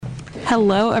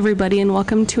Hello, everybody, and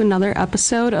welcome to another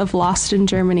episode of Lost in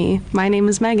Germany. My name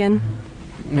is Megan.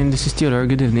 And this is Theodore.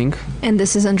 Good evening. And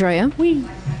this is Andrea.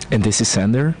 And this is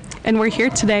Sander. And we're here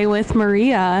today with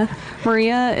Maria.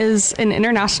 Maria is an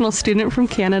international student from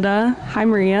Canada. Hi,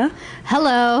 Maria.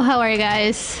 Hello, how are you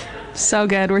guys? So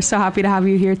good. We're so happy to have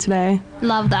you here today.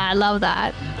 Love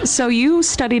that. So you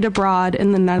studied abroad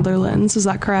in the Netherlands, is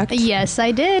that correct? Yes,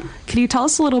 I did. Could you tell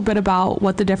us a little bit about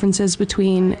what the differences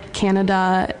between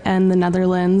Canada and the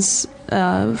Netherlands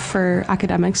for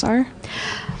academics are?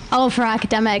 Oh, for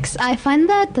academics, I find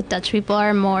that the Dutch people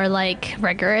are more like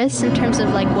rigorous in terms of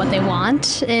like what they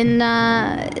want in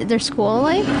their school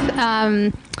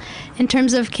life. In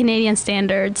terms of Canadian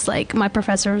standards, like my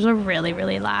professors were really,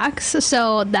 really lax.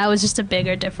 So that was just a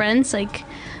bigger difference. Like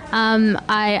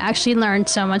I actually learned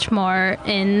so much more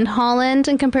in Holland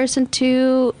in comparison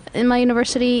to in my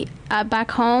university back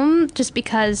home, just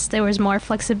because there was more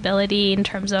flexibility in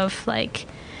terms of like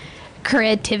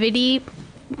creativity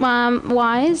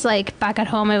wise. Like back at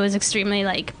home it was extremely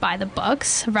like by the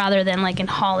books, rather than like in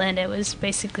Holland it was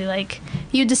basically like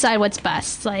you decide what's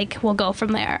best, like we'll go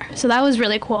from there. So that was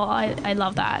really cool. I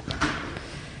love that.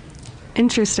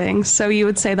 Interesting. So you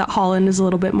would say that Holland is a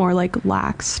little bit more like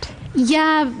laxed?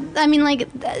 Yeah, I mean, like,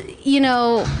 you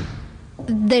know,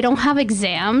 they don't have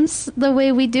exams the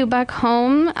way we do back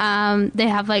home. They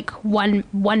have like one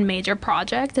major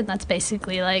project, and that's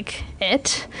basically like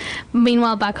it.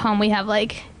 Meanwhile, back home we have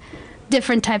like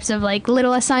different types of like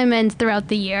little assignments throughout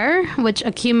the year, which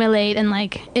accumulate, and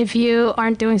like if you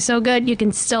aren't doing so good, you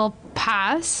can still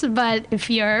pass. But if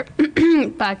you're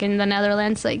back in the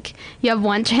Netherlands, like you have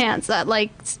one chance at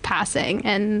like passing,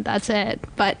 and that's it.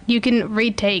 But you can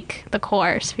retake the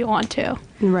course if you want to.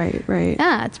 Right.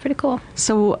 Yeah, it's pretty cool.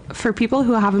 So for people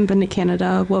who haven't been to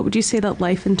Canada, what would you say that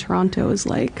life in Toronto is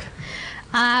like?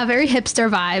 Very hipster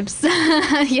vibes.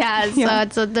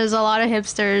 So there's a lot of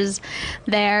hipsters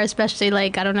there, especially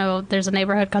like, I don't know, there's a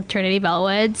neighborhood called Trinity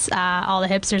Bellwoods. All the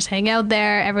hipsters hang out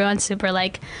there. Everyone's super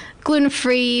like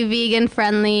gluten-free, vegan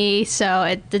friendly. So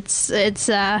it's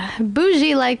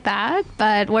bougie like that,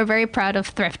 but we're very proud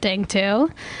of thrifting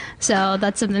too. So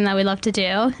that's something that we love to do.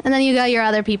 And then you got your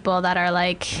other people that are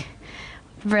like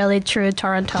really true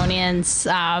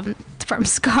Torontonians, from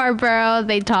Scarborough.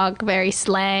 They talk very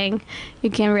slang. You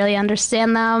can't really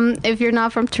understand them if you're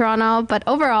not from Toronto. But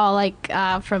overall, like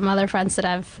from other friends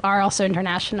that are also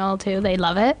international too, they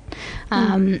love it.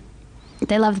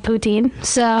 They love the poutine,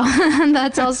 so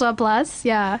that's also a plus.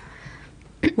 Yeah.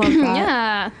 Love that.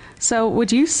 Yeah. So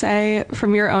would you say,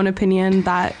 from your own opinion,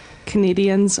 that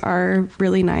Canadians are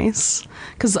really nice?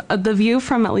 Because the view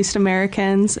from at least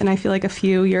Americans, and I feel like a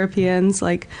few Europeans,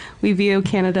 like we view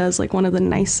Canada as like one of the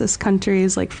nicest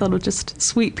countries, like filled with just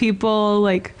sweet people.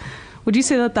 Like, would you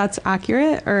say that that's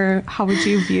accurate, or how would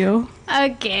you view?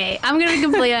 Okay, I'm gonna be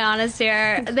completely honest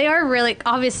here. They are really,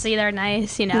 obviously they're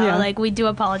nice, you know, like we do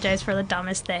apologize for the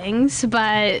dumbest things,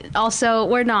 but also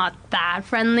we're not that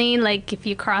friendly. Like if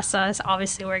you cross us,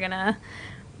 obviously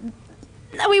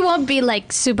we won't be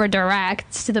like super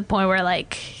direct to the point where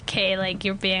like, okay, like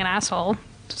you're being an asshole.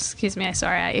 Excuse me,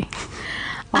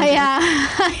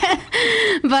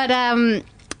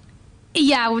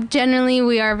 yeah, generally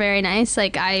we are very nice.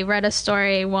 Like I read a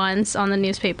story once on the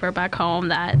newspaper back home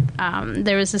that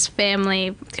there was this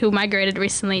family who migrated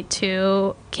recently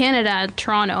to Canada,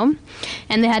 Toronto,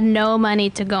 and they had no money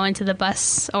to go into the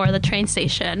bus or the train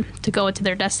station to go to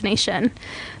their destination.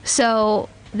 So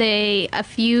a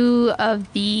few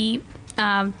of the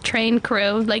train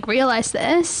crew like realized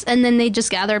this, and then they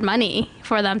just gathered money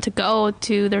for them to go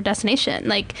to their destination.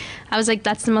 Like I was like,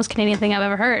 that's the most Canadian thing I've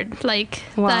ever heard. Like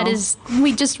wow. That is,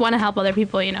 we just want to help other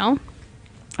people, you know.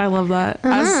 I love that.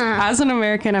 As an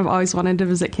American, I've always wanted to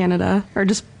visit Canada, or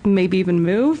just maybe even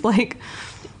move. Like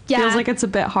feels like it's a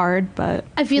bit hard, but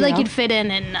I feel like you'd fit in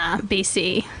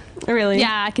BC. Really?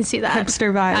 Yeah, I can see that.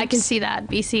 Hipster vibes. I can see that.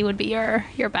 BC would be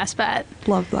your best bet.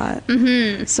 Love that.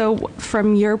 Mm-hmm. So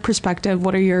from your perspective,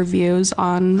 what are your views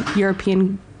on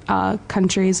European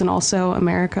countries and also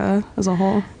America as a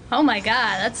whole? Oh my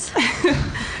God, that's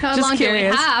how Just long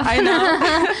curious. do we have?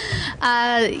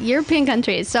 I know. European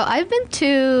countries. So I've been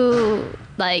to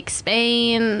like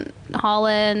Spain,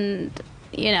 Holland,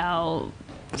 you know,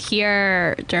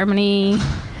 here, Germany,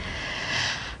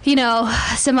 you know,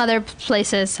 some other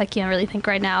places I can't really think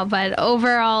right now. But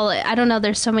overall, I don't know,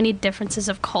 there's so many differences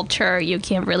of culture. You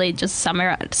can't really just sum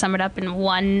it up in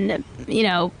one, you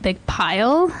know, big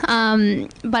pile.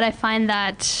 But I find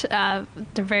that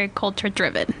they're very culture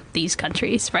driven, these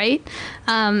countries, right?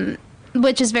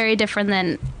 Which is very different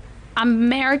than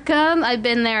America, I've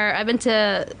been there. I've been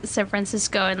to San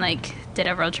Francisco and like did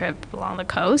a road trip along the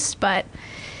coast, but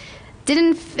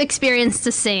didn't experience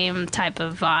the same type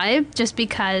of vibe just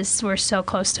because we're so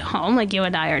close to home. Like you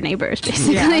and I are neighbors,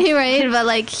 basically, right? But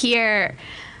like here,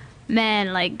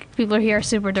 man, like people here are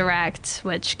super direct,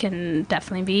 which can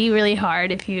definitely be really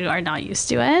hard if you are not used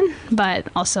to it. But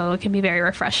also it can be very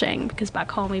refreshing because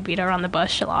back home we beat around the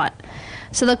bush a lot.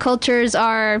 So the cultures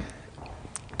are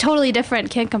totally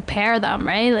different. Can't compare them,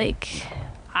 right? Like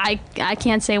I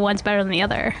can't say one's better than the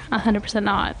other. 100%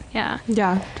 not. Yeah.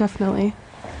 Yeah, definitely.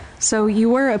 So you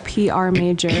were a PR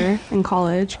major in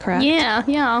college, correct?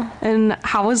 Yeah. And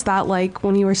how was that like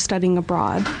when you were studying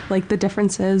abroad? Like the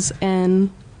differences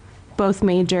in both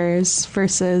majors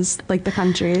versus like the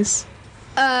countries?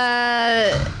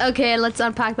 Okay, let's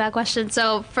unpack that question.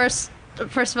 So first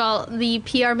of all, the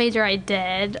PR major I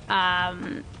did,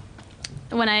 when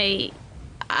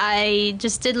I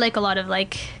just did like a lot of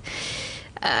like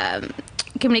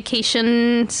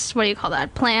communications, what do you call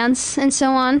that, plans and so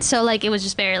on. So like it was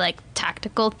just very like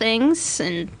tactical things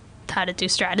and how to do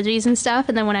strategies and stuff.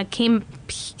 And then when I came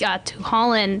to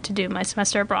Holland to do my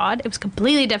semester abroad, it was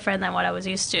completely different than what I was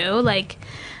used to. Like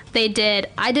I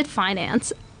did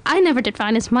finance. I never did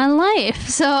finance in my life,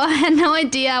 so I had no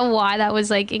idea why that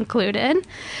was like included.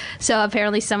 So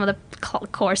apparently some of the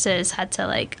courses had to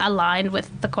like align with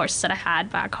the courses that I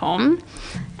had back home.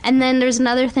 And then there's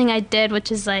another thing I did,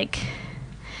 which is like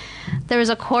there was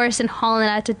a course in Holland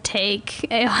I had to take.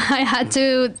 I had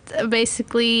to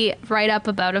basically write up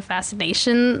about a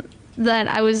fascination that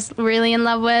I was really in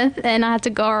love with, and I had to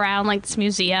go around like this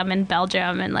museum in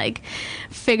Belgium and like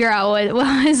figure out what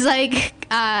was like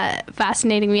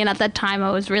fascinating me. And at that time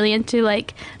I was really into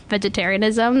like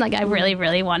vegetarianism. Like I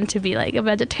really wanted to be like a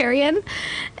vegetarian.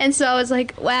 And so I was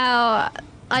like, wow,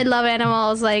 I love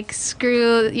animals, like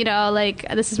screw, like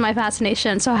this is my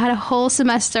fascination. So I had a whole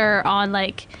semester on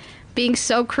like being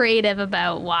so creative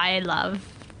about why I love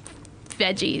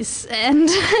veggies, and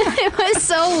it was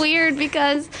so weird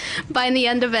because by the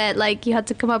end of it, like you had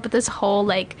to come up with this whole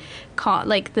like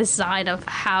design of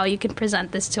how you can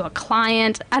present this to a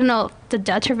client. I don't know, the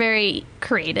Dutch are very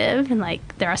creative and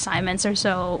like their assignments are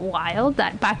so wild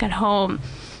that back at home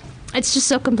it's just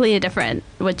so completely different,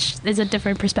 which is a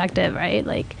different perspective, right?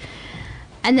 Like,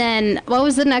 and then what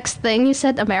was the next thing you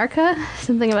said? America?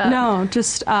 Something about... No,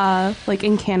 just like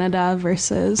in Canada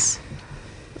versus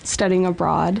studying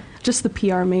abroad. Just the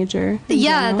PR major.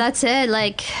 Yeah, general. that's it.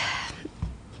 Like,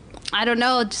 I don't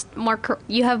know, just more.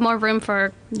 You have more room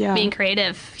for being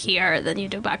creative here than you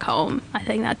do back home. I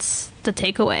think that's the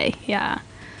takeaway. Yeah.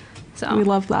 So we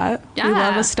love that. Yeah. We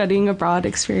love a studying abroad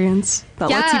experience that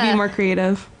lets you be more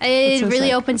creative. It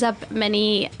really opens up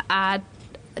many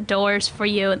doors for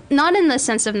you. Not in the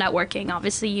sense of networking.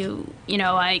 Obviously,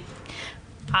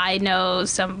 I know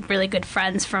some really good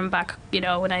friends from back,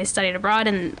 when I studied abroad,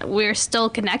 and we're still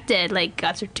connected, like,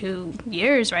 after 2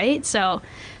 years, right? So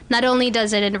not only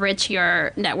does it enrich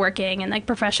your networking and, like,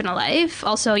 professional life,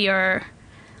 also your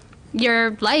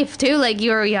life, too. Like,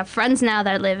 you have friends now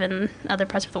that live in other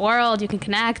parts of the world. You can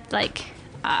connect, like,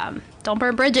 don't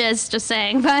burn bridges, just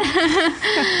saying, but,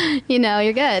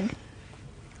 you're good.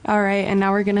 All right, and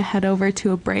now we're going to head over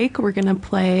to a break. We're going to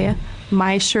play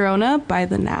My Sharona by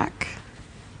The Knack.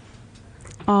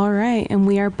 All right, and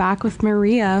we are back with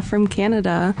Maria from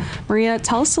Canada. Maria,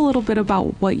 tell us a little bit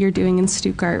about what you're doing in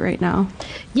Stuttgart right now.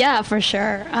 Yeah, for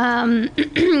sure.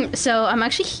 So I'm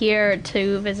actually here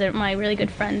to visit my really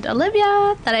good friend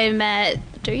Olivia that I met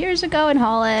 2 years ago in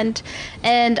Holland.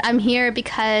 And I'm here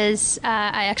because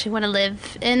I actually want to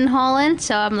live in Holland,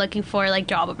 so I'm looking for like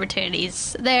job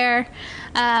opportunities there.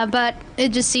 But it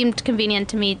just seemed convenient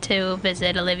to me to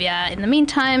visit Olivia in the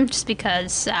meantime, just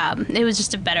because it was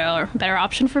just a better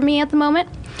option for me at the moment.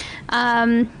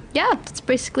 Yeah, that's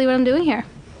basically what I'm doing here.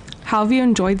 How have you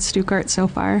enjoyed Stuttgart so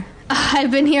far?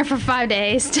 I've been here for 5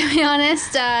 days, to be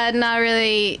honest. Not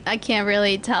really, I can't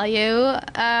really tell you.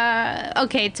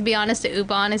 Okay, to be honest, the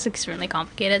U-Bahn is extremely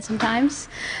complicated sometimes.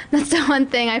 That's the one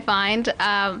thing I find.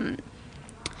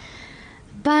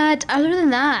 But other than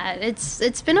that,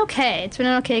 it's been okay. It's been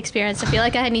an okay experience. I feel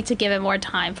like I need to give it more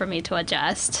time for me to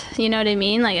adjust. You know what I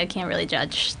mean? Like, I can't really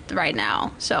judge right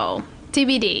now. So,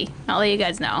 TBD. I'll let you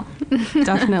guys know.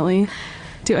 Definitely.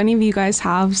 Do any of you guys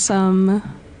have some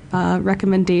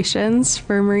recommendations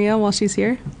for Maria while she's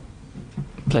here?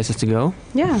 Places to go?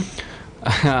 Yeah.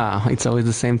 It's always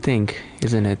the same thing,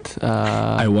 isn't it?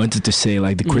 I wanted to say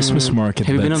like the Christmas market.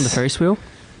 Have you been on the Ferris wheel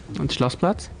on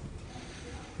Schlossplatz?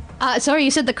 Sorry,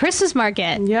 you said the Christmas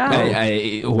market. Yeah.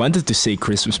 I wanted to say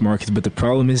Christmas market, but the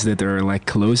problem is that they're like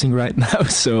closing right now,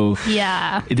 so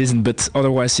Yeah. it isn't. But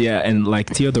otherwise, yeah. And like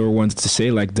Theodore wanted to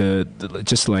say, like the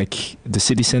just like the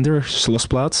city center,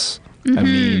 Schlossplatz. I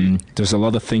mean, there's a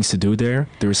lot of things to do there.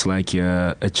 There's like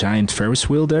a giant Ferris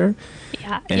wheel there.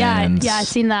 Yeah, I've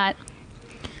seen that.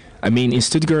 I mean, in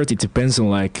Stuttgart, it depends on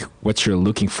like what you're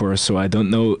looking for. So I don't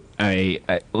know. I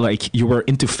like you were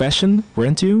into fashion,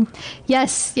 weren't you?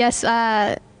 Yes.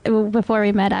 Before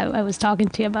we met, I was talking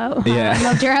to you about. Yeah. I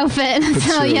loved your outfit.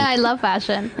 So true. yeah, I love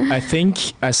fashion. I think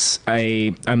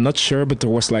I'm not sure, but there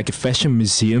was like a fashion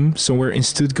museum somewhere in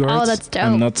Stuttgart. Oh, that's dope.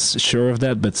 I'm not sure of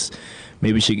that, but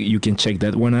maybe you can check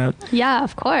that one out. Yeah,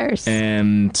 of course.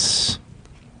 And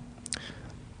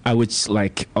I would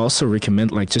like also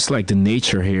recommend like just like the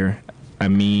nature here. I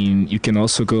mean, you can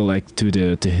also go like to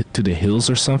the hills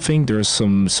or something. There's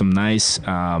some nice.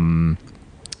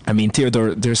 I mean,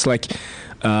 Theodore, there's like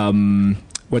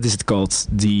what is it called?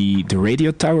 The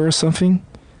radio tower or something?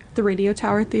 The radio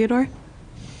tower, Theodore.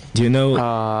 Do you know?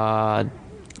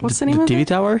 What's the name of TV it?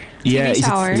 tower? Yeah, is it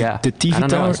tower. Yeah. the TV I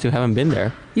don't know. I tower. still haven't been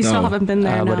there. You still No. haven't been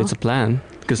there, no. But it's a plan.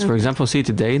 Because, for example, see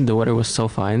today, the weather was so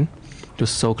fine. It was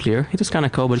so clear. It was kind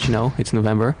of cold, but you know, it's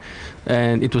November.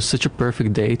 And it was such a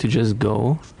perfect day to just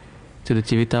go to the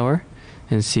TV tower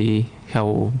and see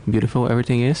how beautiful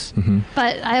everything is.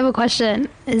 But I have a question.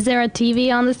 Is there a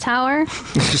TV on this tower?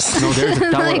 No, there's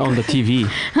a tower on the TV.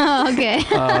 Oh, okay.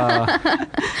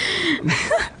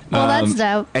 Well, that's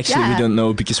dope. Actually, we don't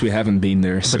know because we haven't been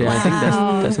there. So. But yeah, I think that's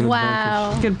an advantage.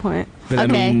 Wow. Good point. But Okay. I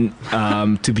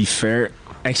mean, to be fair,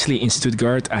 actually in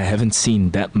Stuttgart, I haven't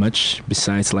seen that much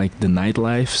besides like the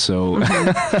nightlife. So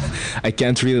I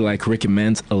can't really like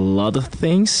recommend a lot of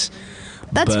things.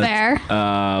 That's but, fair.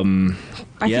 I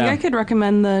think I could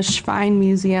recommend the Schwein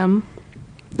Museum.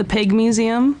 The pig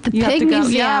museum. The You have pig to go.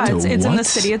 museum? Yeah, The it's in the what?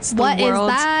 city. It's the What is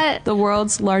world's that? the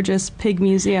world's largest pig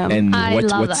museum. And I what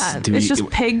love what's that. do it's we- just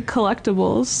pig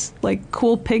collectibles, like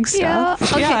cool pig Yeah.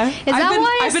 stuff. Okay. Yeah. Is that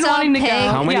why I I've been saw wanting to pig?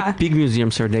 go. How many Yeah. pig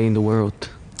museums are there in the world?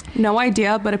 No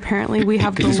idea, but apparently we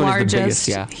have the This one is the largest biggest,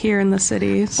 yeah. here in the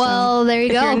city. So Well, there you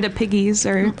if go. you're into piggies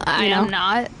or I you know. am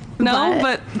not. No,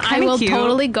 but I kinda will cute.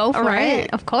 totally go for Right.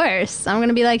 it. Of course. I'm going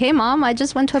to be like, hey, Mom, I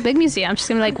just went to a big museum. She's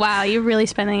going to be like, wow, you're really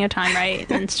spending your time right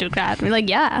in Stuttgart. I'm like,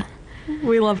 yeah,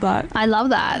 We love that. I love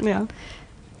that. Yeah.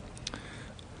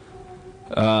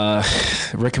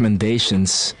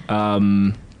 recommendations.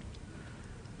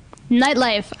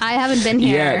 Nightlife. I haven't been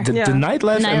here. Yeah, the Yeah.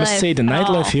 nightlife. I must Nightlife. say, the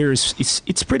nightlife Oh. here is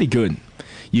it's pretty good.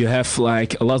 You have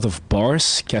like a lot of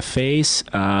bars, cafes,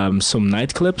 some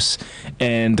nightclubs,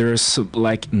 and there's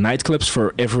like nightclubs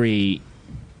for every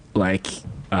like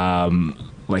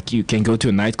you can go to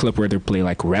a nightclub where they play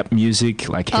like rap music,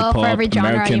 like hip Oh, for hop, every genre,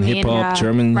 American you mean? hip hop, Yeah.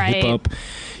 German Right. hip hop.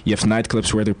 You have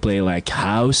nightclubs where they play like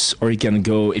house, or you can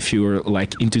go if you're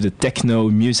like into the techno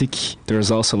music. There's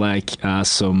also like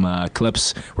some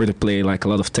clubs where they play like a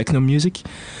lot of techno music.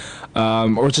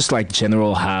 Or just like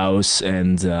general house,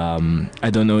 and I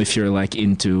don't know if you're like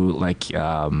into like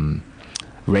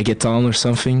reggaeton or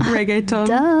something. Reggaeton.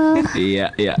 Duh.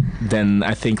 Yeah. Then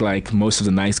I think like most of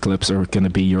the nightclubs are gonna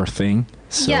be your thing.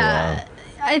 So, Yeah.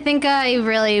 I think I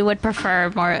really would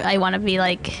prefer more. I want to be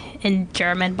like in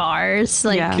German bars,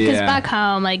 like Yeah. because Yeah. back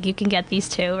home, like you can get these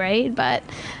too, right? But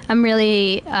I'm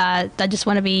really, I just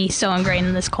want to be so ingrained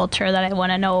in this culture that I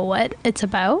want to know what it's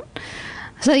about.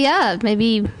 So yeah,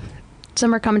 maybe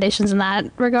some recommendations in that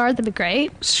regard. That'd be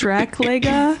great.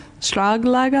 Schrecklega.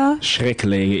 Schlaglager.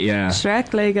 Schrecklich, yeah.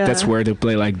 Schrecklega. That's where they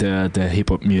play like the hip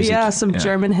hop music. Yeah, some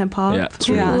German hip hop. Yeah, it's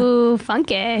really Yeah. Ooh,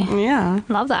 funky. Yeah.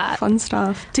 Love that. Fun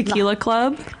stuff. Tequila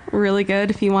Club, really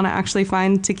good if you want to actually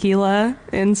find tequila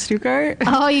in Stuttgart.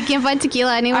 Oh, you can't find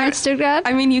tequila anywhere I- in Stuttgart?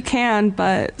 I mean, you can,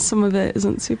 but some of it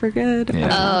isn't super good. Yeah.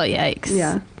 Oh, yikes.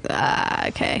 Yeah.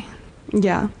 Okay.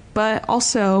 Yeah. But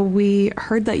also, we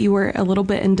heard that you were a little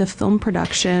bit into film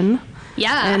production,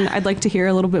 Yeah. and I'd like to hear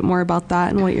a little bit more about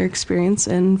that and what your experience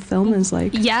in film is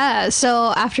like. Yeah,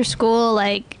 so after school,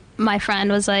 like, my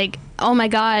friend was like, oh my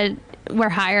God, we're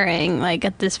hiring, like,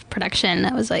 at this production.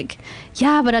 I was like,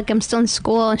 yeah, but, like, I'm still in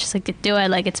school. And she's like, do it.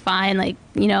 Like, it's fine. Like,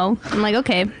 you know, I'm like,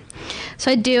 okay. So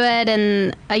I do it,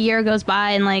 and a year goes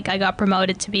by, and, like, I got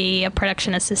promoted to be a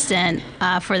production assistant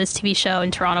for this TV show in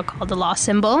Toronto called The Lost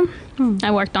Symbol.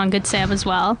 I worked on Good Sam as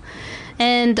well.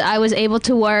 And I was able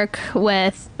to work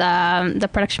with the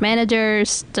production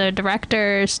managers, the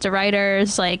directors, the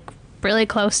writers, like really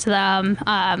close to them.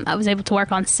 I was able to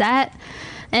work on set.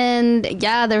 And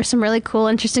yeah, there were some really cool,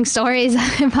 interesting stories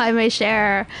if I may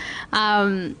share.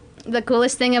 The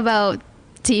coolest thing about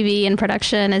TV and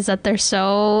production is that they're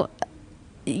so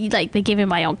like they gave me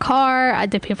my own car. I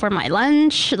did pay for my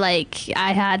lunch. Like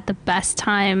I had the best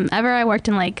time ever. I worked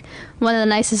in like one of the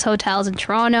nicest hotels in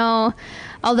Toronto.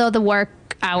 Although the work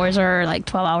hours are like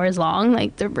 12 hours long,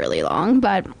 like they're really long,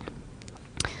 but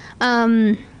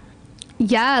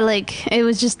yeah, like it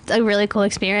was just a really cool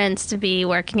experience to be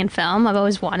working in film. I've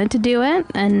always wanted to do it,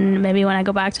 and maybe when I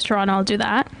go back to Toronto I'll do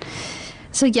that.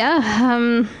 So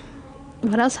yeah,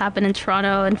 what else happened in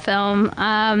Toronto in film?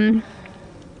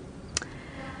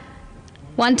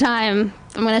 One time,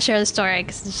 I'm gonna share the story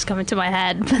because it's just coming to my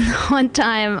head. But one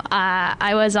time,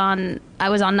 I was on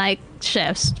night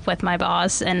shifts with my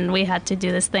boss, and we had to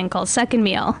do this thing called second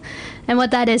meal. And what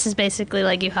that is basically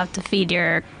like you have to feed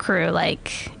your crew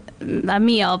like a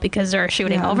meal because they're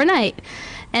shooting overnight.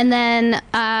 And then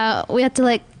we had to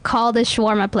like call this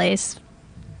shawarma place,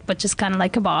 which is kind of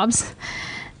like kebabs.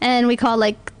 And we called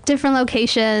like different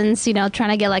locations, you know, trying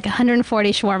to get like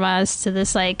 140 shawarmas to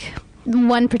this like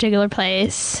one particular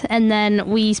place. And then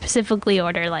we specifically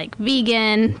order like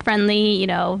vegan friendly, you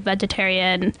know,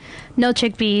 vegetarian, no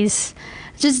chickpeas,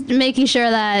 just making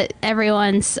sure that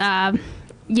everyone's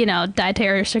you know,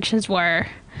 dietary restrictions were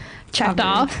checked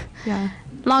off. Yeah.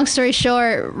 Long story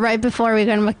short, right before we were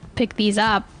going to pick these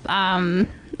up, we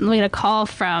got a call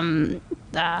from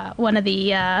one of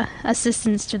the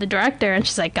assistants to the director, and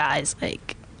she's like, guys,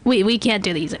 like, we can't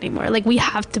do these anymore. Like, we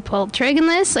have to pull the trigger on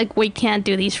this. Like, we can't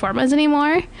do these shawarmas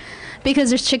anymore because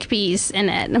there's chickpeas in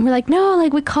it. And we're like, no,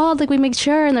 like, we called, like, we made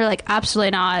sure. And they're like,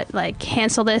 absolutely not. Like,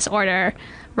 cancel this order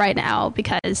right now,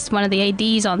 because one of the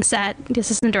ADs on set, the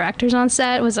assistant directors on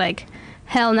set, was like,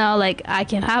 hell no, like, I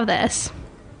can't have this.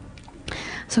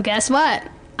 So guess what?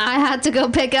 I had to go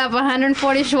pick up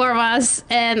 140 shawarmas,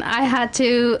 and I had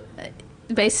to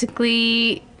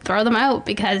basically throw them out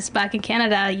because back in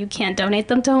Canada, you can't donate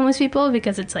them to homeless people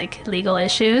because it's like legal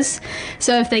issues.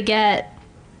 So if they get,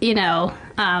 you know,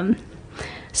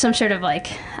 some sort of like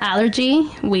allergy,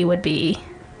 we would be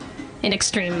in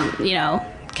extreme, you know,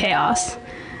 chaos.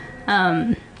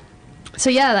 So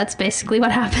yeah, that's basically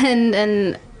what happened.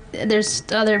 And there's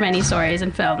other many stories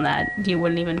in film that you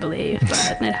wouldn't even believe,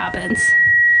 but it happens.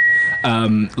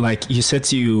 Like you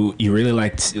said, you really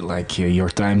liked like your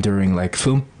time during like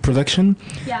film production.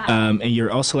 Yeah. And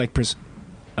you're also like,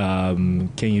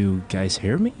 can you guys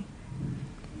hear me?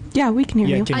 Yeah, we can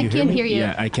hear you. Can I you can me? hear you.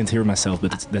 Yeah, I can't hear myself,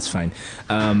 but that's fine.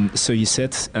 So you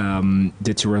said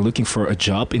that you were looking for a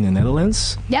job in the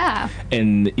Netherlands. Yeah.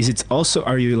 And is it also,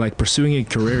 are you like pursuing a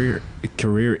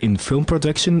career in film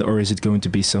production, or is it going to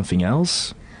be something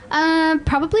else?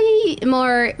 Probably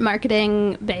more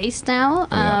marketing based now,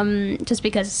 Yeah. just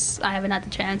because I haven't had the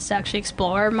chance to actually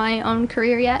explore my own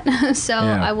career yet. So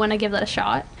Yeah. I want to give that a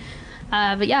shot.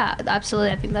 But yeah,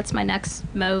 absolutely. I think that's my next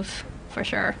move for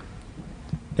sure.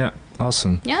 Yeah,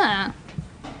 awesome. Yeah.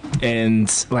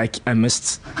 And like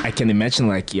I can imagine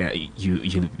like, yeah,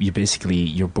 you basically,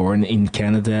 you're born in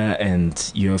Canada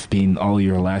and you have been all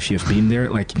your life, you've been there.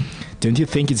 Like, don't you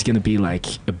think it's gonna be like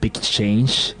a big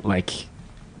change, like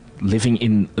living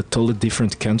in a totally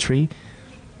different country?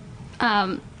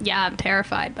 Yeah, I'm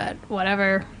terrified, but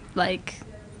whatever. Like,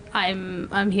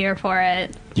 I'm here for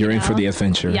it. You're in know? for the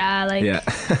adventure. Yeah, like, Yeah.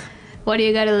 what do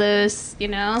you got to lose? You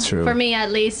know, True. For me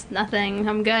at least, nothing.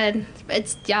 I'm good.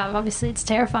 It's obviously it's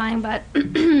terrifying, but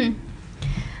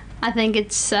I think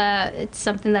it's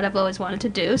something that I've always wanted to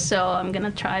do. So I'm gonna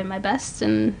try my best,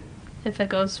 and if it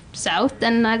goes south,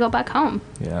 then I go back home.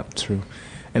 Yeah, true.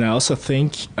 And I also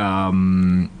think,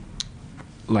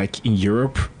 like in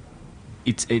Europe,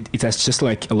 it has just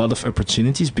like a lot of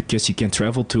opportunities because you can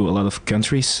travel to a lot of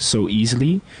countries so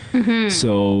easily. Mm-hmm.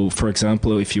 So, for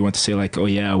example, if you want to say like, oh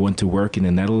yeah, I want to work in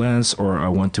the Netherlands, or I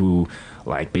want to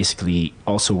like basically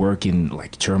also work in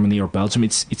like Germany or Belgium,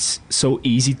 it's so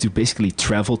easy to basically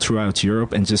travel throughout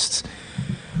Europe and just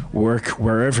work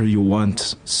wherever you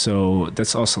want. So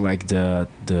that's also like the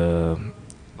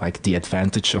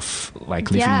advantage of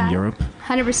like living in Europe.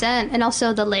 100%. And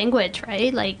also the language,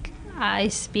 right? Like, I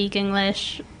speak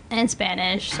English and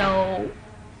Spanish, so,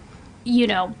 you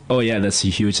know. Oh yeah, that's a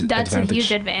huge That's advantage. a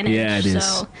huge advantage. Yeah, it is,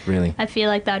 so really. I feel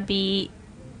like that'd be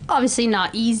obviously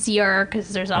not easier because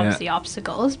there's obviously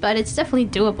obstacles, but it's definitely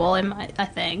doable, I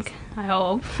think. I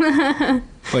hope.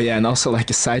 Oh yeah, and also like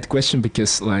a side question,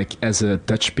 because like as a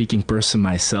Dutch-speaking person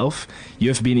myself, you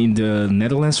have been in the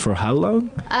Netherlands for how long?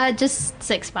 Just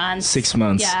 6 months. 6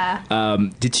 months. Yeah.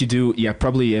 Did you do? Yeah,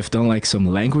 probably you've done like some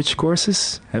language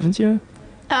courses, haven't you?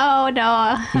 Oh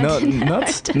no. No,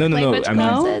 not. No. Language I mean,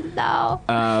 courses,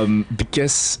 no.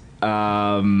 because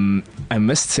I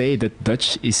must say that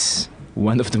Dutch is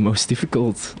one of the most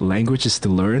difficult languages to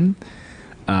learn.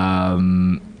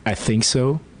 I think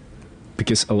so.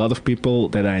 because a lot of people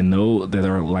that I know that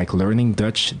are like learning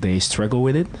Dutch, they struggle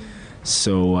with it.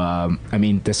 So I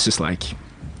mean, that's just like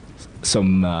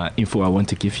some info I want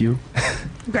to give you.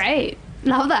 Great.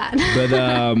 Love that. But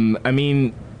I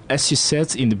mean, as you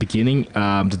said in the beginning,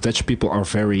 the Dutch people are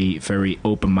very, very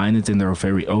open-minded and they're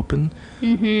very open.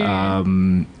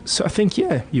 So I think,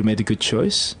 yeah, you made a good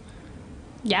choice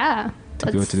Yeah.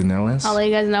 to go to the Netherlands. I'll let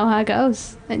you guys know how it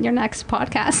goes in your next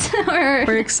podcast.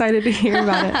 We're excited to hear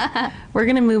about it. We're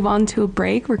going to move on to a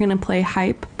break. We're going to play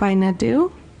Hype by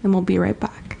Nadu, and we'll be right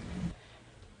back.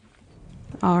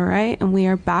 All right, and we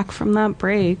are back from that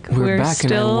break. We're back,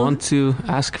 and I want to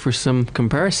ask for some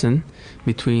comparison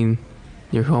between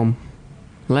your home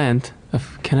land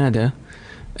of Canada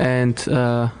and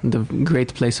the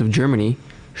great place of Germany,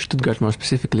 Stuttgart more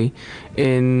specifically.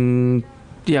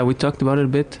 We talked about it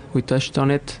a bit. We touched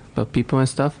on it, about people and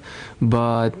stuff.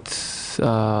 But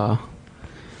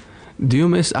do you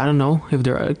miss, I don't know if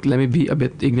there are, let me be a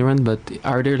bit ignorant, but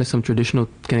are there like some traditional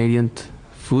Canadian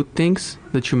food things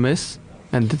that you miss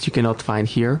and that you cannot find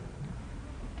here?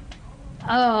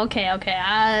 Oh,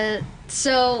 okay.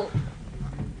 So,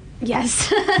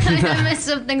 yes, I miss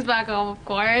some things back home, of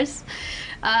course.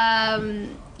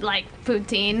 Like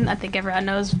poutine. I think everyone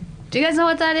knows. Do you guys know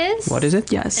what that is? What is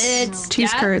it? Yes. It's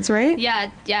cheese curds, right? Yeah,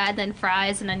 and then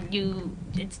fries, and then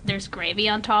there's gravy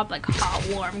on top, like hot,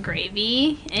 warm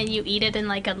gravy, and you eat it in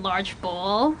like a large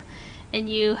bowl. And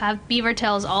you have beaver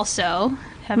tails also.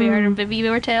 Have you heard of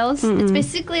beaver tails? Mm-mm. It's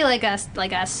basically like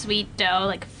a sweet dough,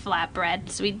 like flatbread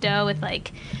sweet dough with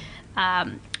like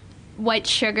white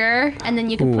sugar, and then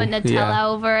you can put Nutella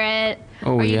over it,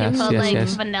 or you can put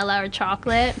vanilla or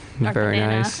chocolate or Very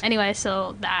banana. nice. Anyway,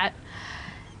 so that.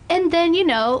 And then,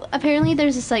 apparently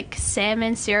there's this like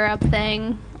salmon syrup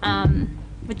thing,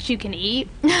 which you can eat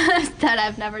that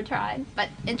I've never tried. But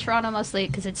in Toronto, mostly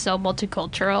because it's so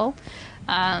multicultural,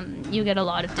 you get a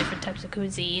lot of different types of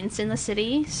cuisines in the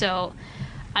city. So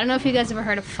I don't know if you guys ever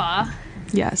heard of pho.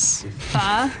 Yes. Pho,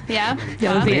 yeah.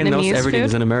 Yeah, Pho? the Again, knows Vietnamese everything food.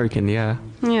 is an American, yeah.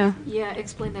 Yeah. Yeah,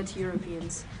 explain that to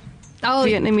Europeans. Oh,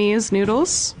 Vietnamese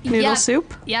noodles, noodle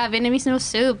soup. Yeah, Vietnamese noodle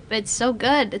soup. It's so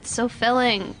good. It's so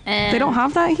filling. And They don't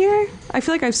have that here. I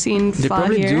feel like I've seen They pho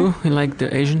probably here. do in like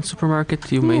the Asian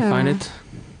supermarket. You may Yeah. find it.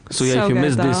 So yeah, So if you good,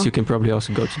 miss this, though. you can probably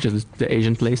also go to just the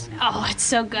Asian place. Oh, it's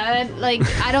so good. Like,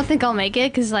 I don't think I'll make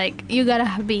it because, like, you gotta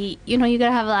have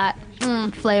that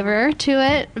flavor to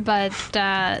it. But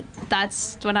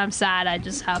that's when I'm sad. I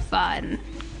just have fun,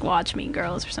 watch Mean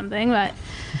Girls or something. But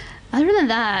other than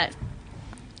that,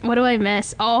 what do I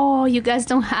miss? Oh, you guys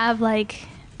don't have like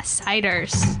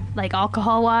ciders, like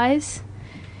alcohol-wise.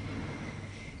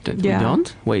 You Yeah.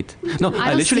 don't? Wait. No, I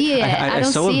don't literally see it. I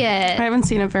don't saw see I it. haven't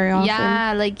seen it very often.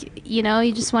 Yeah, like you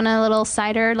just want a little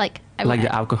cider, like like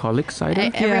the alcoholic cider.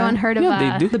 everyone heard of yeah,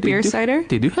 they do. The they beer do- cider?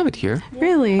 They do have it here.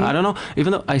 Really? I don't know.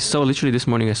 Even though I saw literally this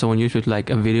morning, I saw on YouTube like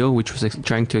a video which was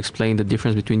trying to explain the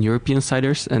difference between European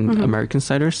ciders and Mhm. American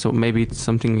ciders. So maybe it's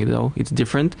something it's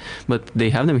different, but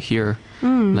they have them here.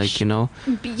 Like Yeah,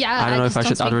 I don't know if I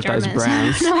just should don't speak advertise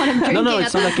German, so brands. I don't know what I'm drinking No, at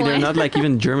it's not that like they're point. not like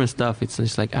even German stuff. It's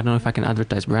just like I don't know if I can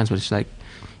advertise brands, but it's like.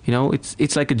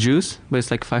 It's like a juice, but it's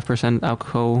like 5%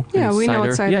 alcohol. Yeah, and we know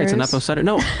what cider Yeah, it's an is. apple cider.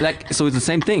 No, like so it's the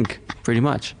same thing, pretty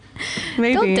much.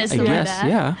 Maybe. Don't diss I me like guess, that.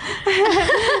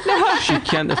 yeah. She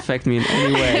can't affect me in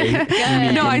any way.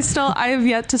 No, I have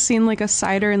yet to seen like a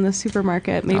cider in the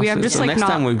supermarket. Maybe I'm just so like next not.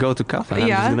 time we go to Kaufman, I'm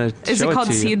Yeah. just gonna Is show it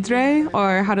called to you. cidre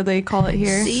or how do they call it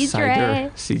here? Cidre.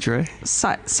 Cidre.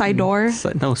 Cider.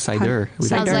 No, cider. We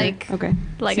Sounds don't- like Okay.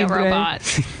 like a Cidre. robot.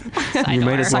 You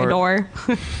made it Cider. more-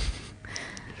 Cider.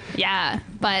 Yeah,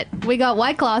 but we got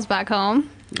White Claws back home.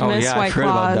 Oh miss yeah, White I've heard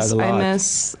about Claws. that a lot. I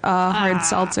miss hard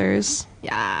seltzers.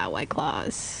 Yeah, White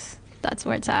Claws. That's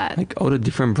where it's at. Like all the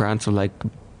different brands of like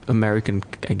American,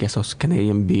 I guess also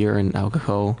Canadian beer and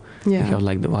alcohol. Yeah. You have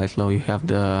like the White Claw. You have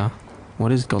the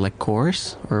what is it called, like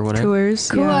Coors or whatever. Coors.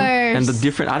 Coors. Yeah. And the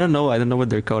different, I don't know what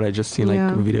they're called. I just seen like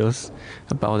Yeah. videos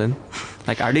about them.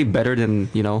 Like, are they better than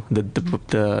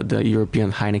the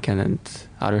European Heineken and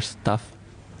other stuff?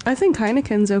 I think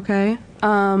Heineken's okay.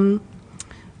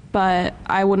 But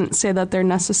I wouldn't say that they're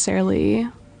necessarily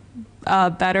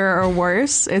better or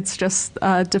worse. It's just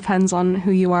depends on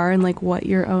who you are and like what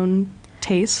your own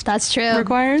taste That's true.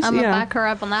 requires. I'm gonna yeah. back her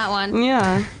up on that one.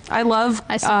 Yeah, I love.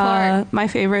 I support. My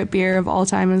favorite beer of all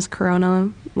time is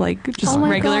Corona, like just Oh my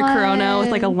regular Corona with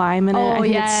like a God. lime in it. I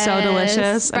think yes. it's so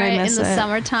delicious, Right, and I miss in the it.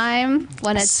 summertime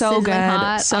when it's So sizzling good,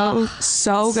 hot. so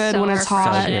good so when it's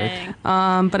hot. refreshing.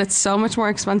 But it's so much more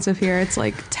expensive here. It's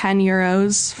like 10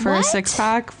 euros for a What?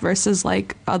 6-pack versus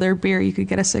like other beer you could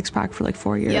get a 6-pack for like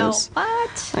 4 Yo, euros.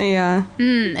 what? Yeah,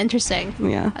 Interesting.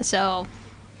 yeah. So,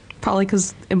 probably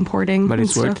because importing. But and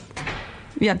it's worth stuff.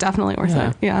 Yeah, definitely worth Yeah.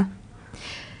 it. Yeah.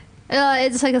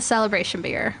 It's like a celebration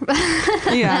beer.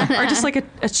 Yeah. Or just like a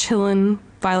chillin'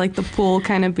 by like the pool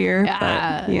kind of beer.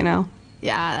 Yeah. But, you know,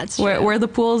 Yeah, that's true. where the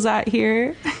pool's at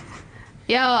here.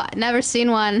 Yo, never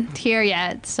seen one here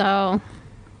yet, so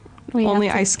we Only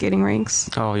have to- ice skating rinks.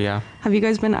 Oh yeah, Have you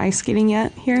guys been ice skating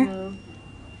yet here?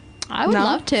 I would No?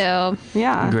 love to.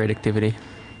 Yeah. great activity.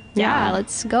 Yeah,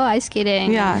 let's go ice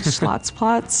skating. Yeah,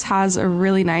 Schlotzplatz has a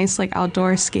really nice like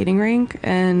outdoor skating rink,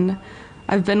 and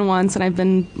I've been once, and I've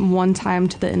been one time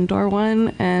to the indoor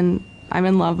one, and I'm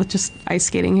in love with just ice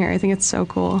skating here. I think it's so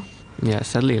cool. Yeah,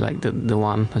 sadly, like the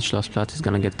one at Schlossplatz is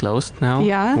gonna get closed now.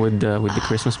 Yeah? With the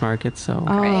Christmas market. So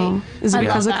Oh, is it I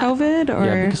because of love COVID or?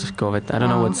 yeah, because of COVID. I don't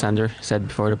know Wow. what Sander said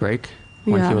before the break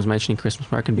when Yeah. he was mentioning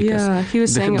Christmas market, because Yeah, he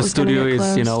was saying it the was gonna studio get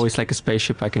is, you closed. know, it's like a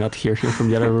spaceship. I cannot hear him from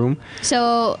the other room.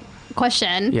 So,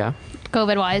 question. Yeah.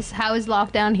 COVID-wise, how is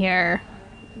lockdown here?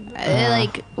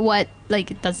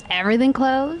 Does everything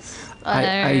close?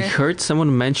 I heard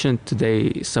someone mention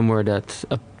today somewhere that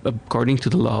according to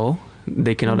the law,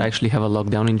 they cannot actually have a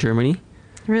lockdown in Germany,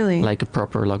 Really? like a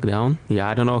proper lockdown. Yeah,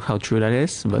 I don't know how true that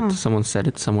is, but someone said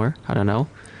it somewhere. I don't know.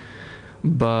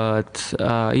 But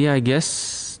yeah, I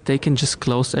guess they can just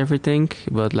close everything.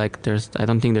 But like, I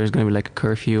don't think there's gonna be like a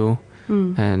curfew,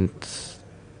 and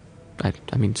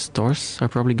I mean, stores are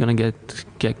probably gonna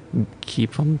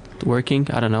keep on working.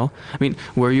 I don't know. I mean,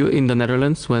 were you in the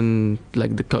Netherlands when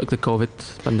like the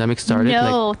COVID pandemic started?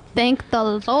 No, thank the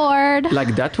Lord.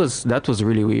 Like that was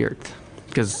really weird,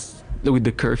 because with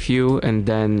the curfew, and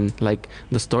then like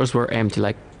the stores were empty,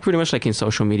 like pretty much like in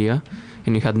social media,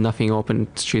 and you had nothing open.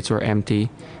 Streets were empty.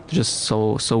 Just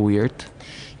so weird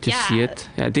to Yeah. see it.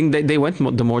 I think they went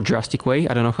the more drastic way.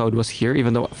 I don't know how it was here,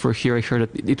 even though for here I heard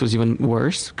that it was even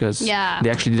worse, because Yeah.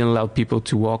 they actually didn't allow people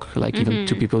to walk, like even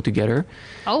two people together,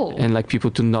 Oh, and like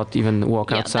people to not even walk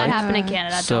yeah, outside. that happened in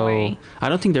Canada. So don't worry. I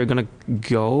don't think they're gonna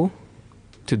go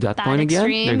to that That point again.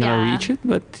 extreme, They're gonna yeah. reach it,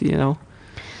 but you know.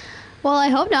 Well, I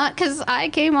hope not, because I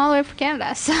came all the way from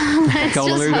Canada. So let's How long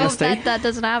just are you gonna hope stay? that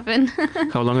doesn't happen.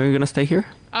 How long are you gonna stay here?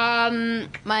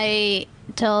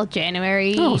 Till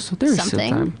January Oh, so there's still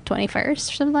something, time.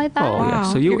 21st or something like that. Oh, yeah, wow.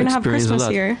 so you You're gonna have experience a Christmas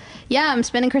lot. here. Yeah, I'm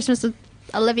spending Christmas with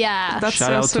Olivia. That's Shout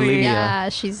so out to sweet. Lydia. Yeah,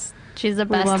 she's the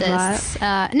We love bestest.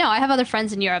 No, I have other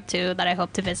friends in Europe too that I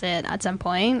hope to visit at some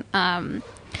point.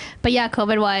 But yeah,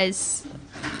 COVID-wise,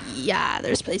 yeah,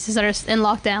 there's places that are in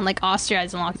lockdown, like Austria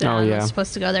is in lockdown. Oh, yeah. I'm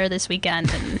supposed to go there this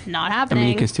weekend and not I happening.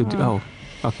 mean, you can still do. Oh,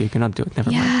 okay, you cannot do it. Never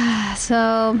mind. Yeah,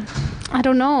 so I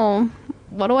don't know.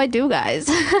 What do I do, guys?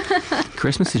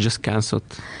 Christmas is just cancelled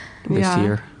this Yeah.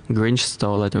 year. Grinch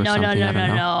stole it or No, something. no, I no, don't no,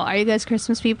 know. no. Are you guys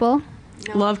Christmas people?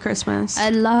 Love Christmas. I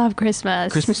love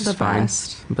Christmas. Christmas is The fine,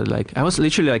 best. but like I was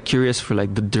literally like curious for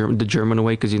like the German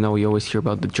way, because you know we always hear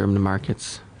about the German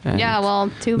markets. And Yeah, well,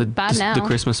 too the, bad now. the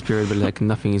Christmas spirit, but like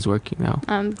nothing is working now.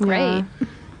 Great.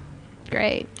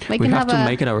 Great. We can have to a,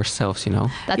 make it ourselves, you know.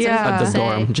 That's Yeah. what I At was the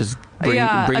gonna say. dorm, just bring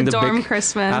a the dorm big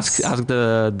Christmas. Ask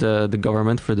the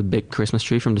government for the big Christmas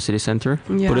tree from the city center.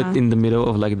 Put Yeah. it in the middle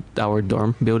of like our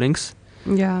dorm buildings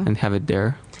Yeah. and have it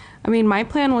there. I mean, my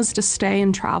plan was to stay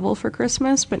and travel for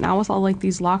Christmas, but now with all like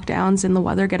these lockdowns and the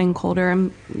weather getting colder,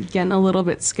 I'm getting a little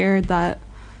bit scared that,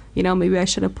 you know, maybe I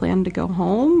should have planned to go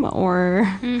home, or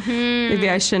maybe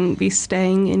I shouldn't be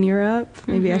staying in Europe.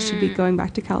 Maybe I should be going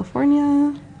back to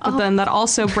California. But then that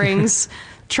also brings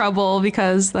trouble,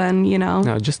 because then, you know,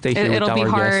 No, just stay here with it'll be our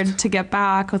hard guest. to get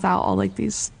back without all like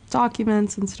these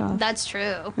documents and stuff. That's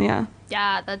true. Yeah.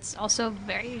 Yeah, that's also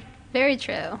very, very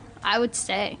true. I would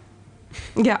stay.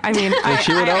 Yeah, I mean,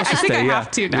 she would also I think stay, I yeah.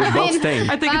 have to We're now. both staying.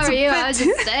 I think If I it's were a you, bit I would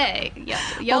just stay.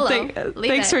 YOLO. Leave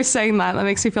thanks it. for saying that. That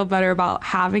makes me feel better about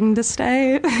having to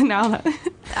stay now that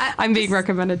I'm being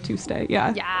recommended to stay.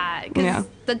 Yeah. Yeah, because Yeah.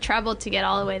 the trouble to get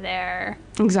all the way there.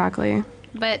 Exactly.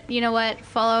 But you know what?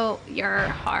 Follow your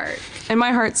heart. And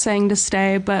my heart's saying to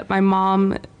stay, but my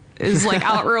mom is like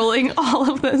outruling all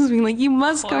of this, being like, "You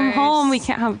must come course. home. We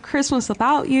can't have Christmas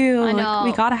without you. I Like, know.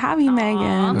 we gotta have you, Megan."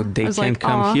 No, they I was can't like,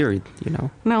 come "Aw." here, you know.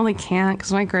 No, they can't,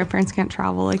 because my grandparents can't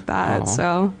travel like that. Aw.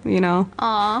 So, you know,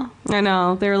 Aw. I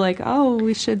know. They were like, "Oh,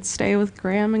 we should stay with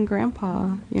Graham and Grandpa,"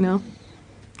 you know,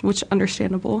 which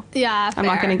understandable. Yeah, I'm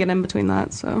not fair. gonna get in between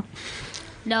that, so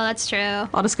No, that's true.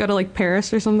 I'll just go to like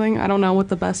Paris or something. I don't know what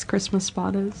the best Christmas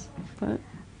spot is, but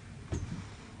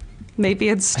maybe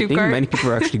it's I think Stuttgart. many people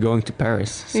are actually going to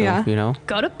Paris. So, Yeah. you know,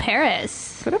 Go to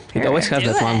Paris. Go to it always Paris.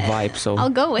 has Do that one it. vibe. So I'll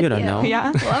go with you. don't know.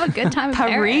 Yeah. We'll have a good time in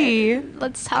Paris. Paris.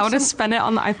 Let's I have would have some spent it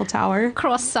on the Eiffel Tower.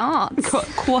 croissants.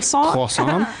 Croissant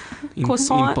Croissant in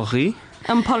Croissant. Paris.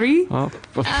 in Paris. Oh,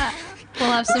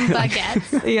 We'll have some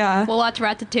baguettes. Yeah. We'll watch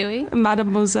Ratatouille.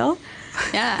 Mademoiselle.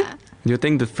 Yeah. Do you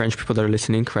think the French people that are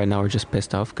listening right now are just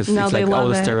pissed off because No, it's they like all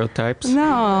love the it. stereotypes?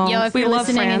 No. Yo, if we you're love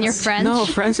listening France. and you're French, No,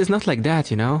 France is not like that,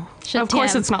 you know. Of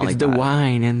course, it's not It's like the that.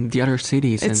 wine and the other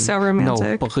cities. It's and so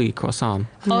romantic. No, Paris, croissant.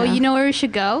 Oh, Yeah. you know where we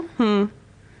should go?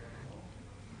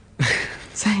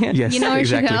 Say it. Yes, You know where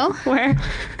exactly. we should go? Where?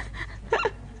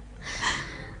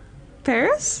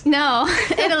 Paris? No,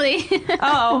 Italy.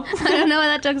 Oh. I don't know why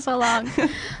that took so long.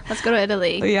 Let's go to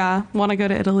Italy. Yeah. Want to go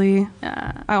to Italy.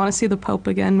 Yeah. I want to see the Pope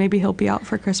again. Maybe he'll be out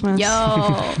for Christmas.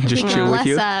 Yo, Just he chill can with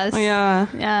you? bless us. Yeah.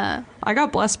 Yeah. I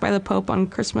got blessed by the Pope on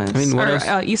Christmas. I mean, what or,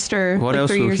 else- Easter. What like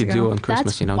else 3 will years he ago. do on Christmas?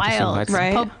 That's You know, just wild. invite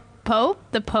Right. Pope?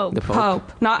 The Pope. the Pope.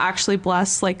 Pope, not actually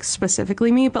blessed, like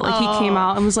specifically me, but like he came Oh.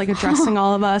 out and was like addressing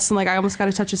all of us, and like I almost got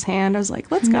to touch his hand. I was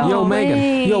like, "Let's go!" Yo, way.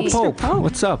 Megan. Yo, Mr. Pope.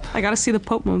 What's up? I got to see the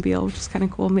Pope mobile, which is kind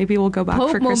of cool. Maybe we'll go back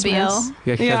for Christmas. Pope-mobile.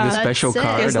 Yeah, he Yeah. has the That's special sick.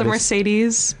 car. He has the that is-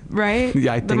 Mercedes, right?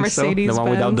 Yeah, I the think Mercedes so. The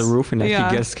one without the Benz. roof, and then Yeah.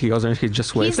 he goes and he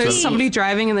just waves. He's There's the- somebody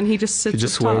driving, and then he just sits. He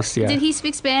just up top. waves. Yeah. Did he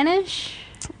speak Spanish?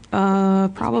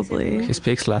 Probably. He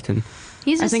speaks Latin.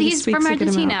 He's I think he he's speaks from a good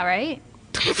Argentina, amount. right?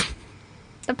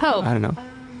 The Pope. I don't know.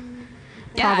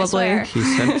 Yeah, I Probably. swear.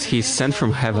 He's sent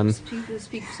from heaven. People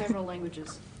speak several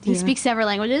languages. He Yeah. speaks several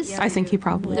languages. Yeah. I think he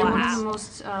probably They're one does. of the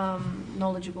most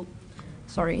knowledgeable.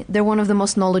 Sorry, they're one of the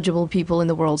most knowledgeable people in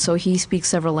the world. So he speaks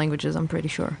several languages. I'm pretty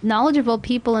sure. Knowledgeable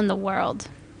people in the world.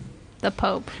 The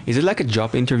Pope. Is it like a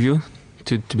job interview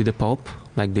to be the Pope?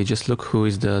 Like they just look who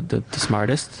is the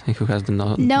smartest and who has the,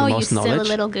 No, the you most silly knowledge?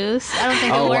 little goose. I don't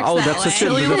think it Oh, works that that's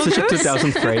way. such a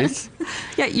 2000 phrase.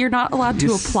 Yeah, you're not allowed to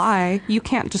Yes. apply. You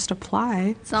can't just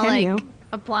apply. It's not can like you?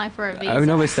 apply for a visa. I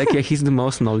know, but it's like, yeah, he's the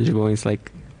most knowledgeable. It's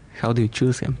like, how do you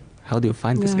choose him? How do you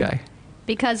find this Yeah. guy?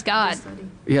 Because God,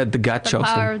 Yeah, the God the chose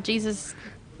power him. of Jesus,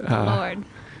 the Uh, Lord.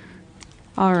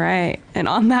 All right. And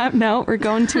on that note, we're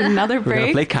going to another We're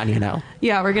gonna break. play Kanye now.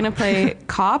 Yeah, we're gonna play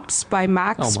 "Cops" by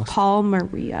Max Almost. Paul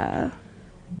Maria.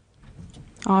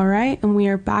 All right, and we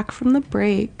are back from the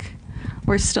break.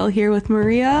 We're still here with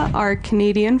Maria, our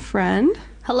Canadian friend.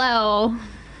 Hello.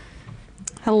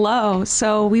 Hello.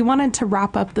 So we wanted to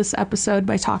wrap up this episode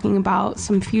by talking about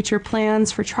some future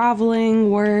plans for traveling,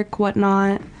 work,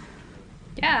 whatnot.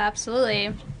 Yeah,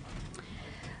 absolutely.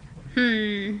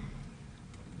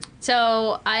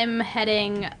 So I'm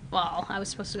heading, well, I was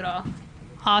supposed to go to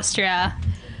Austria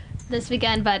this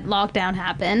weekend, but lockdown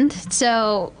happened.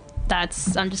 So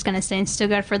I'm just going to stay in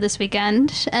Stuttgart for this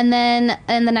weekend. And then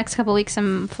in the next couple weeks,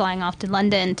 I'm flying off to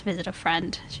London to visit a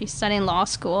friend. She's studying law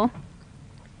school.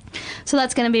 So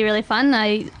that's going to be really fun.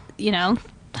 I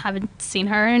haven't seen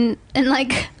her in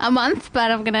like a month,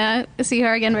 but I'm going to see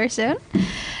her again very soon.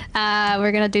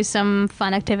 We're going to do some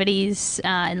fun activities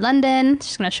in London.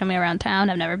 She's going to show me around town.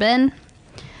 I've never been.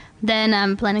 Then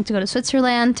I'm planning to go to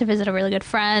Switzerland to visit a really good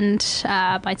friend.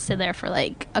 Might stay there for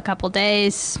like a couple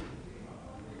days.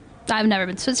 I've never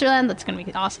been to Switzerland. That's going to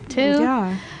be awesome too.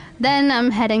 Yeah. Then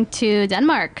I'm heading to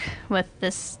Denmark with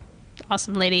this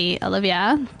awesome lady,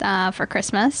 Olivia, for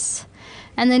Christmas.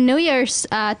 And then New Year's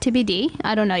TBD.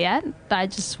 I don't know yet. I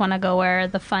just want to go where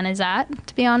the fun is at,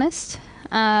 to be honest.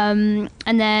 And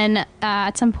then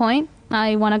at some point,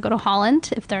 I want to go to Holland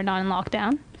if they're not in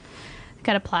lockdown.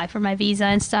 Got to apply for my visa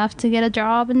and stuff to get a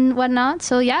job and whatnot.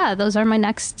 So yeah, those are my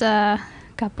next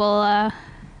couple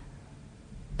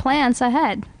plans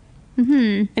ahead.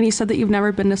 And you said that you've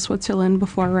never been to Switzerland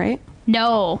before, right?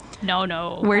 No.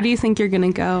 Where do you think you're going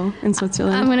to go in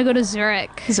Switzerland? I'm going to go to Zurich.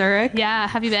 Zurich? Yeah,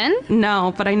 have you been?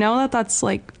 No, but I know that that's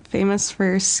like famous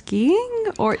for skiing,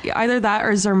 or either that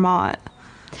or Zermatt.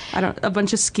 A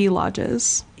bunch of ski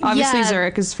lodges. Obviously, Yeah.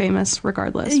 Zurich is famous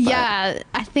regardless. But Yeah,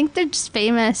 I think they're just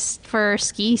famous for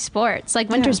ski sports, like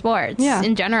winter Yeah. sports Yeah.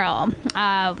 in general.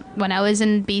 When I was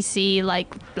in BC,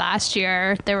 like last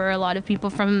year, there were a lot of people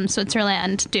from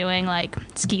Switzerland doing like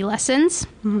ski lessons.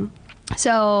 Mm-hmm.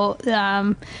 So,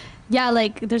 yeah,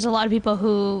 like there's a lot of people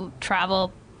who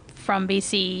travel from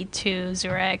BC to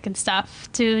Zurich and stuff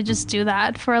to just do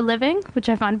that for a living, which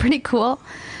I find pretty cool.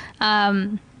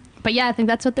 But yeah, I think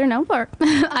that's what they're known for.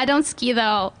 I don't ski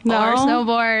though, No? or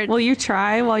snowboard. Will you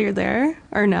try while you're there,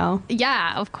 or no?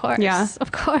 Yeah, of course. Yeah.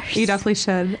 Of course. You definitely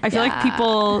should. I feel like Yeah.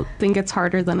 people think it's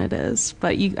harder than it is,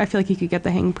 but I feel like you could get the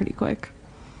hang pretty quick.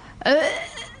 To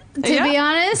Yeah. be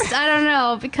honest, I don't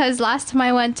know, because last time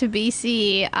I went to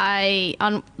BC,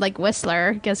 on like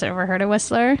Whistler. Guess I ever heard of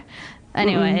Whistler?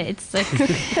 Anyway, it's like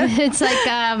it's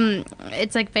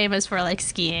like famous for like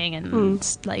skiing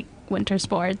and like winter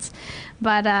sports.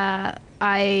 But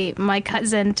my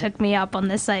cousin took me up on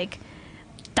this like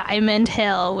Diamond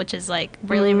Hill, which is like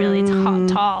really, really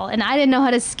tall. And I didn't know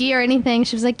how to ski or anything.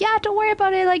 She was like, yeah, don't worry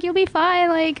about it. Like, you'll be fine.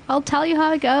 Like, I'll tell you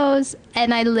how it goes.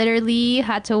 And I literally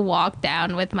had to walk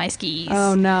down with my skis.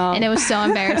 Oh, no. And it was so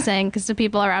embarrassing because the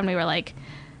people around me were like,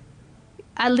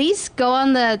 at least go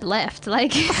on the lift.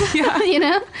 Like, you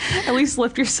know? At least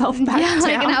lift yourself back down.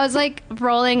 Like, and I was like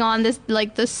rolling on this,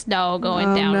 like the snow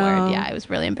going downward. No. Yeah, it was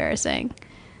really embarrassing.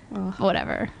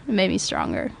 Whatever. It made me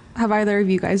stronger. Have either of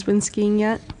you guys been skiing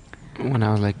yet? When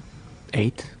I was like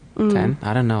 8, 10,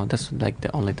 I don't know. That's like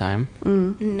the only time.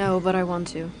 No, but I want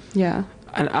to. Yeah.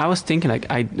 And I was thinking like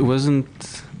I wasn't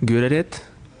good at it.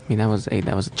 I mean, I was 8.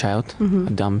 I was a child, a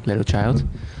dumb little child.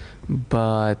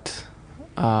 But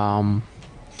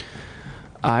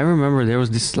I remember there was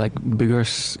this like bigger.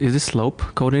 Is this slope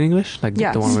called in English? Like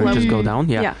Yeah, the one where you just go slope. down.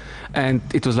 Yeah. Yeah. And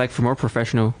it was like for more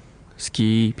professional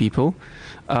ski people,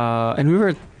 and we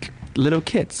were little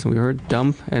kids. We were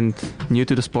dumb and new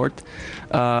to the sport,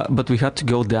 but we had to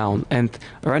go down. And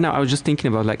right now I was just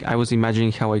thinking about like I was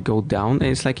imagining how I go down, and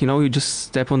it's like, you know, you just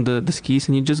step on the skis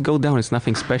and you just go down. It's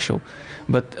nothing special.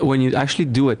 But when you actually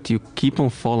do it, you keep on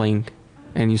falling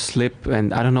and you slip,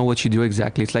 and I don't know what you do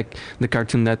exactly. It's like the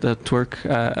cartoon that twerk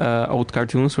old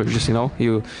cartoons where you just, you know,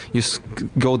 you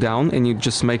go down and you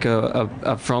just make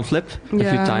a front flip a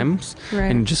few times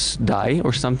and you just die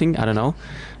or something. I don't know.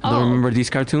 I don't remember these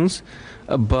cartoons.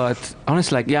 But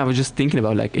honestly, like, yeah, I was just thinking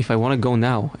about like if I want to go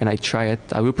now and I try it,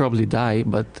 I will probably die.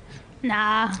 But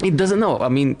Nah. it doesn't know. I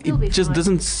mean, You'll it be just fine.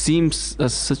 doesn't seem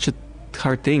as such a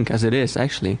hard thing as it is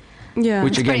actually. Yeah.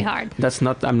 Which It's again, pretty hard. that's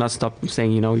not. I'm not stop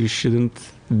saying, you know, you shouldn't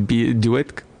do it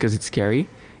because it's scary.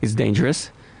 It's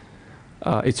dangerous.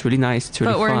 It's really nice. It's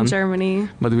really but we're fun. in Germany.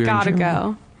 But we're Gotta in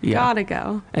Germany. go. Yeah. Gotta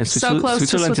go. And so close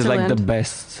Switzerland to is like the Switzerland.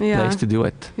 best Yeah. place to do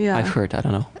it. Yeah. I've heard. I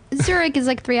don't know. Zurich is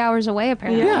like 3 hours away,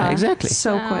 apparently. Yeah, exactly.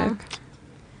 So Yeah. quick.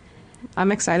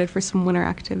 I'm excited for some winter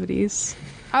activities.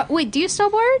 Wait, do you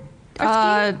snowboard?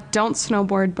 Or ski? Don't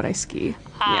snowboard, but I ski.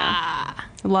 Ah.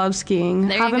 I love skiing.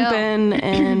 There you Haven't go. been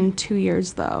in 2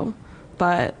 years though,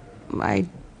 but I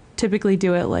typically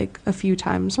do it like a few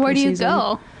times Where per do you season.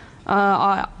 go?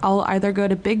 I'll either go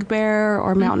to Big Bear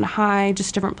or Mountain High,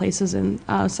 just different places in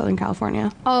Southern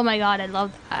California. Oh my god, I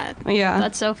love that. Yeah.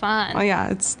 That's so fun. Oh yeah,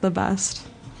 it's the best.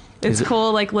 Is It's it-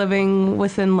 cool like living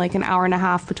within like an hour and a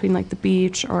half between like the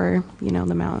beach or, you know,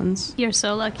 the mountains. You're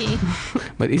so lucky.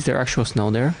 But is there actual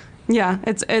snow there? Yeah,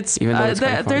 it's Even though it's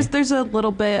California. there's a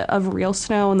little bit of real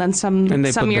snow and then And they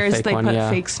put some the years fake they one, put yeah.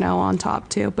 fake snow on top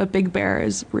too. But Big Bear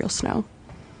is real snow.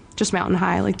 Just Mountain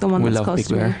High, like the one We that's love close Big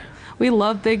to me. Bear. We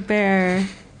love Big Bear.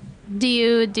 Do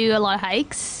you do a lot of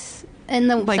hikes in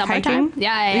the Like summertime? hiking?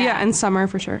 Yeah. in summer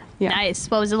for sure. Yeah. Nice.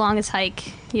 What was the longest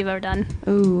hike you've ever done?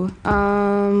 Ooh,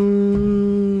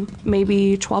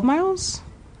 maybe 12 miles?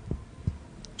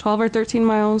 12 or 13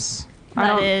 miles.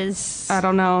 I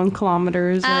don't know in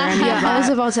kilometers or any of Yeah, that. I was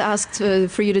about to ask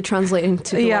for you to translate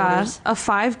into Yeah, kilometers. a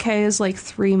 5K is like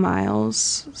 3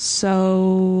 miles.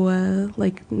 So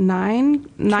like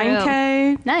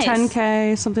 9K, Nice.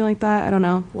 10K, something like that. I don't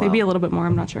know. Wow. Maybe a little bit more.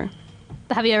 I'm not sure.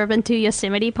 Have you ever been to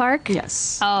Yosemite Park?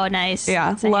 Yes. Oh, nice.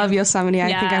 Yeah, Same. love Yosemite. I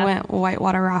think I Yeah. went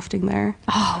whitewater rafting there.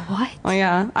 Oh, what? Oh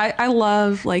yeah, I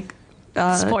love like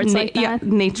Sports like yeah, that?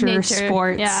 nature Nature,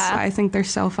 sports. yeah. I think they're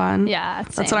so fun. Yeah,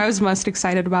 That's same. what I was most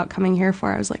excited about coming here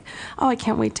for. I was like, oh, I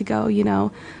can't wait to go, you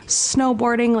know,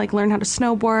 snowboarding, like learn how to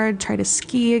snowboard, try to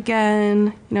ski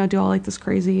again, you know, do all like this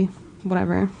crazy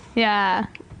whatever. Yeah.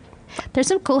 There's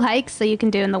some cool hikes that you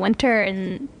can do in the winter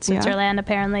in Switzerland,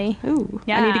 apparently. Ooh, I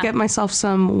Yeah. need to get myself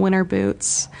some winter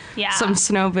boots. Yeah. Some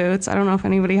snow boots. I don't know if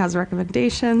anybody has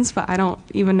recommendations, but I don't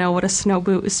even know what a snow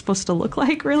boot is supposed to look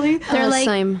like, really. They're like-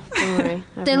 Same. Don't worry. I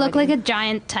have They no look like idea. a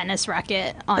giant tennis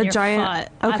racket on A your giant-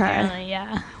 foot. okay. Apparently,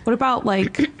 yeah. What about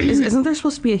like, isn't there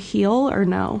supposed to be a heel or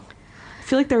no? I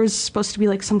feel like there was supposed to be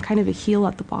like some kind of a heel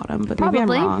at the bottom, but maybe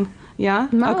Probably. I'm wrong. Yeah?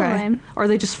 Probably. Okay. Or are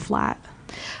they just flat?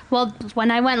 Well, when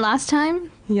I went last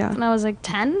time, Yeah. when I was like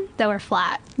 10, they were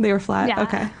flat. They were flat? Yeah.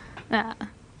 Okay. Yeah.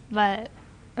 But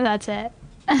that's it.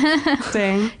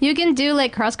 Dang. You can do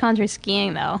like cross country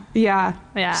skiing though. Yeah.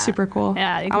 Yeah. Super cool.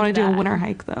 Yeah, you I can want to do do a that. winter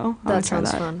hike though. I wanna That try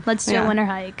sounds that. fun. Let's do Yeah. a winter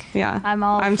hike. Yeah.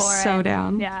 I'm for so it.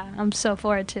 down. Yeah, I'm so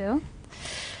for it too.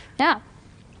 Yeah.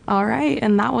 All right.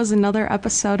 And that was another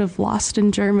episode of Lost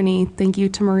in Germany. Thank you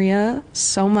to Maria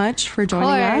so much for joining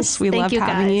us. We Thank loved you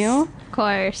having guys. you. Of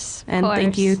course. And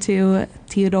thank you to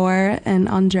Theodore and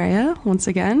Andrea once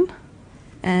again.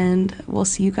 And we'll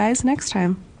see you guys next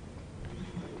time.